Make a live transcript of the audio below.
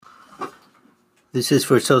This is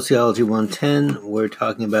for Sociology 110. We're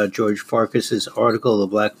talking about George Farkas's article, The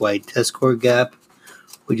Black-White Test Score Gap.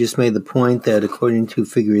 We just made the point that according to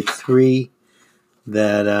Figure 3,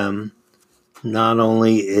 that not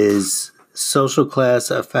only is social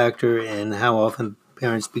class a factor in how often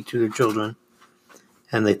parents speak to their children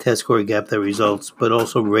and the test score gap that results, but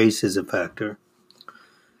also race is a factor.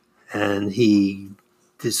 And he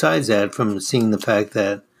decides that from seeing the fact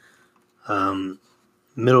that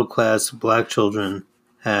middle-class black children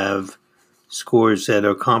have scores that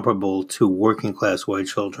are comparable to working-class white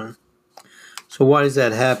children. So why does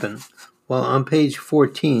that happen? Well, on page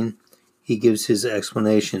 14, he gives his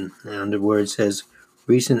explanation, and where it says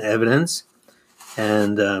recent evidence,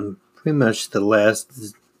 and pretty much the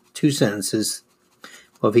last two sentences.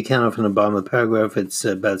 Well, if you count it from the bottom of the paragraph, it's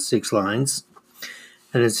about 6 lines.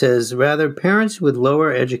 And it says, rather, parents with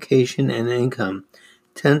lower education and income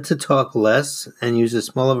tend to talk less and use a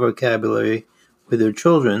smaller vocabulary with their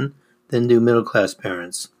children than do middle-class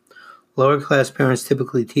parents. Lower-class parents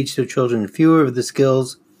typically teach their children fewer of the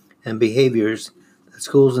skills and behaviors that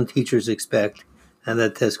schools and teachers expect and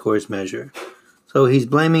that test scores measure. So he's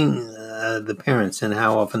blaming the parents and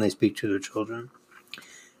how often they speak to their children.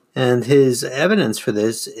 And his evidence for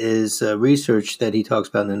this is research that he talks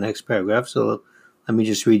about in the next paragraph. So let me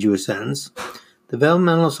just read you a sentence.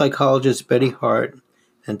 Developmental psychologists Betty Hart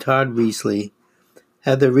and Todd Riesly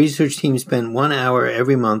had their research team spend 1 hour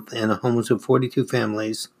every month in the homes of 42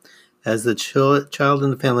 families as the child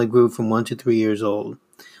in the family grew from 1 to 3 years old.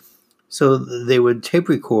 So they would tape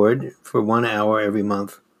record for 1 hour every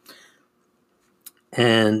month.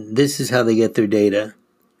 And this is how they get their data.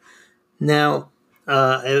 Now,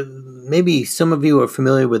 maybe some of you are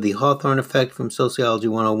familiar with the Hawthorne effect from Sociology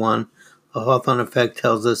 101. The Hawthorne effect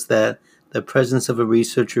tells us that the presence of a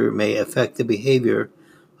researcher may affect the behavior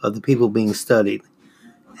of the people being studied.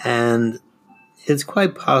 And it's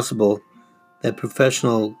quite possible that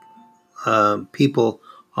professional people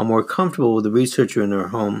are more comfortable with a researcher in their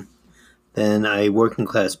home than a working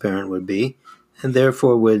class parent would be, and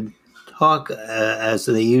therefore would talk as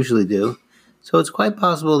they usually do. So it's quite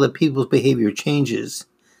possible that people's behavior changes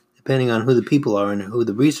depending on who the people are and who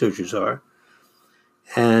the researchers are.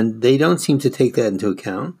 And they don't seem to take that into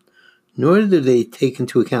account, nor do they take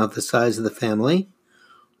into account the size of the family,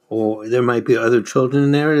 or there might be other children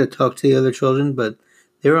in there that talk to the other children, but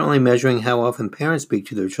they're only measuring how often parents speak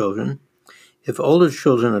to their children. If older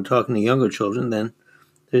children are talking to younger children, then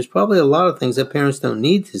there's probably a lot of things that parents don't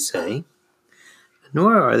need to say,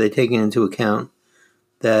 nor are they taking into account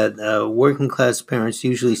that working class parents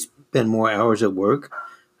usually spend more hours at work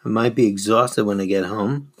and might be exhausted when they get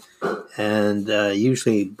home, and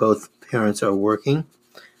usually both parents are working,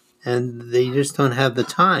 and they just don't have the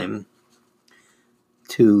time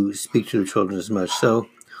to speak to their children as much. So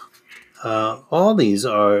all these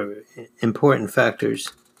are important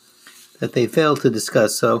factors that they fail to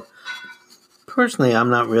discuss. So personally, I'm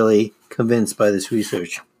not really convinced by this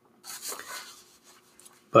research.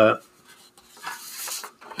 But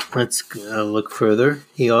let's look further.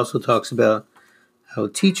 He also talks about how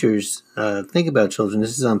teachers think about children.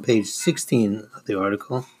 This is on page 16 of the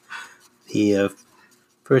article. The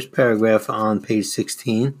first paragraph on page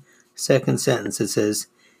 16, second sentence, it says,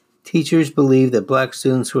 teachers believe that black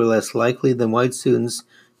students were less likely than white students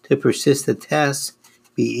to persist at tasks,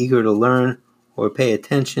 be eager to learn or pay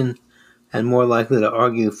attention, and more likely to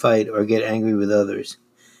argue, fight, or get angry with others.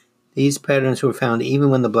 These patterns were found even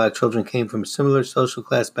when the black children came from similar social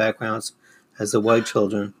class backgrounds as the white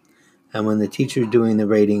children, and when the teacher doing the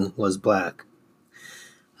rating was black.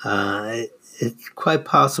 It's quite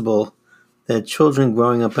possible that children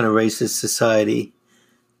growing up in a racist society,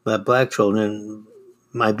 that black children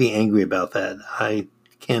might be angry about that. I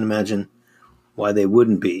can't imagine why they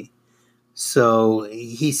wouldn't be. So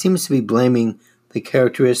he seems to be blaming the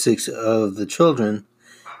characteristics of the children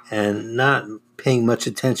and not paying much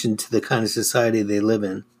attention to the kind of society they live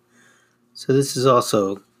in. So this is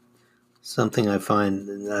also something I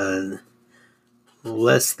find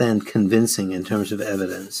less than convincing in terms of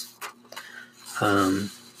evidence. On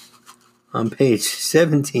page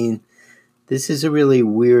 17, this is a really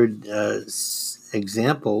weird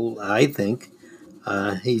example, I think.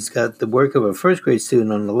 He's got the work of a first grade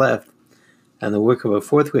student on the left and the work of a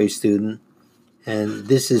fourth grade student, and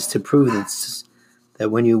this is to prove that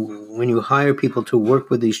when you hire people to work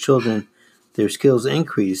with these children, their skills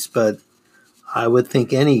increase. But I would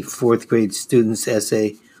think any fourth grade student's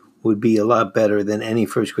essay would be a lot better than any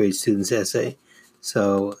first grade student's essay.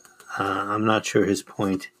 So I'm not sure his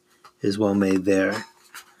point is well made there.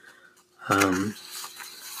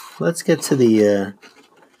 Let's get to the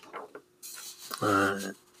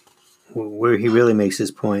where he really makes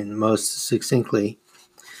his point most succinctly.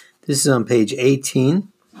 This is on page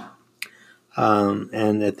 18,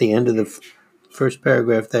 and at the end of the first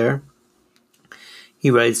paragraph there,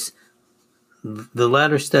 he writes, the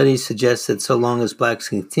latter study suggests that so long as blacks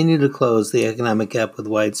continue to close the economic gap with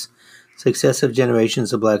whites, successive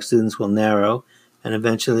generations of black students will narrow and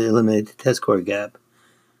eventually eliminate the test score gap.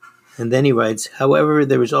 And then he writes, however,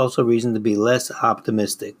 there is also reason to be less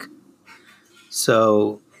optimistic.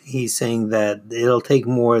 So he's saying that it'll take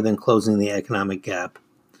more than closing the economic gap.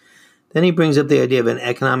 Then he brings up the idea of an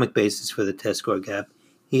economic basis for the test score gap.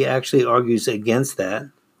 He actually argues against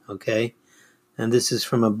that, okay? And this is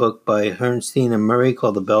from a book by Herrnstein and Murray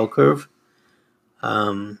called The Bell Curve,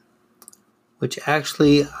 which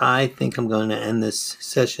actually I think I'm going to end this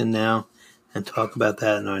session now and talk about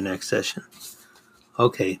that in our next session.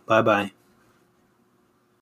 Okay, bye-bye.